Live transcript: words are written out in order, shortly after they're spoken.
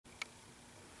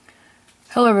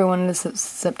Hello everyone, this is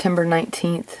September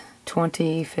 19th,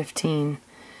 2015.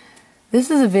 This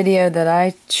is a video that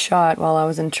I shot while I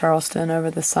was in Charleston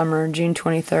over the summer, June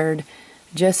 23rd,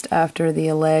 just after the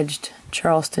alleged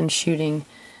Charleston shooting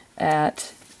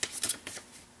at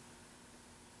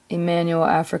Emanuel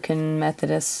African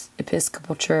Methodist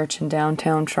Episcopal Church in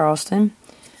downtown Charleston.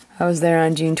 I was there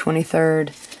on June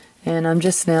 23rd, and I'm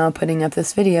just now putting up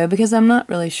this video because I'm not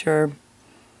really sure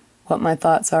what my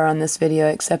thoughts are on this video,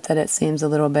 except that it seems a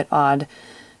little bit odd.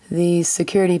 The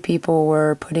security people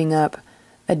were putting up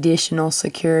additional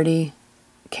security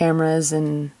cameras,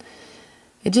 and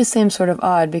it just seems sort of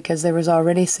odd because there was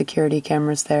already security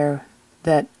cameras there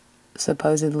that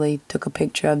supposedly took a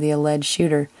picture of the alleged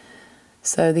shooter.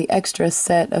 So the extra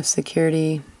set of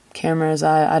security cameras,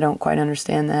 I don't quite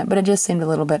understand that, but it just seemed a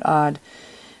little bit odd.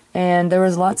 And there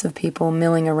was lots of people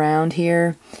milling around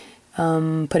here,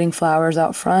 putting flowers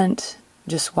out front,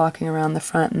 just walking around the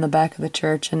front and the back of the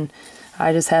church, and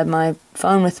I just had my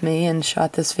phone with me and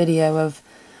shot this video of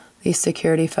these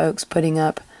security folks putting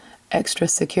up extra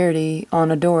security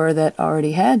on a door that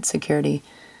already had security.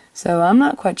 So I'm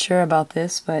not quite sure about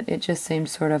this, but it just seems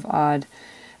sort of odd.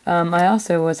 I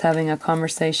also was having a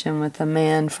conversation with a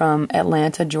man from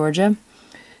Atlanta, Georgia,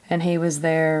 and he was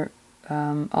there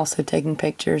also taking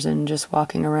pictures and just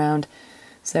walking around.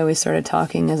 So we started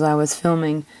talking as I was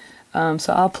filming.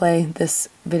 So I'll play this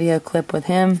video clip with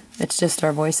him. It's just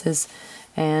our voices,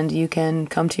 and you can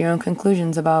come to your own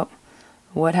conclusions about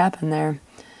what happened there.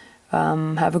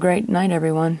 Have a great night,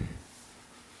 everyone.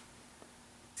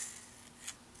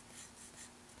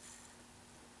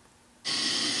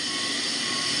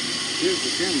 Here's the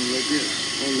camera right there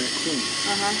on that corner.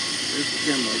 There's the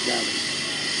camera I got it.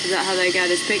 Is that how they got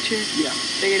his picture? Yeah.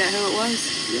 Figured out who it was?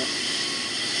 Yeah.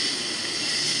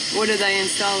 What are they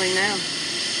installing now?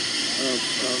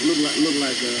 Look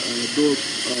like a door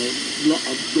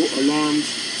alarms.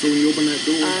 So when you open that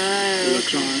door, it'll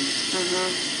chime.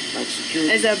 Like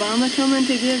security. Is Obama coming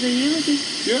to give the eulogy?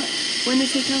 Yeah. When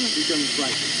is he coming? He's coming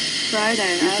Friday.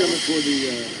 Friday. He's coming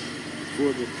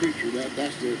for the preacher.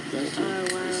 That's the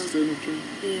wow. signature.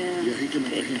 Yeah. Yeah, he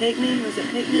coming for him. Pickney? Was it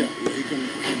Pickney? Yeah, he coming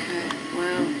for him. Okay.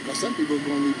 Wow. But some people are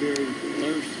going to be buried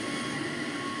Thursday.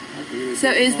 So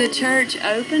is the church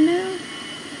open now?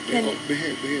 They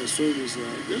had service.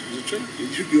 This is a church.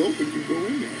 If you open, you go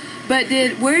in there. But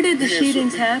where did the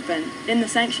shootings happen? In the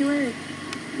sanctuary?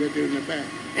 Right there in the back.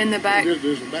 In the back?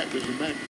 There's a back.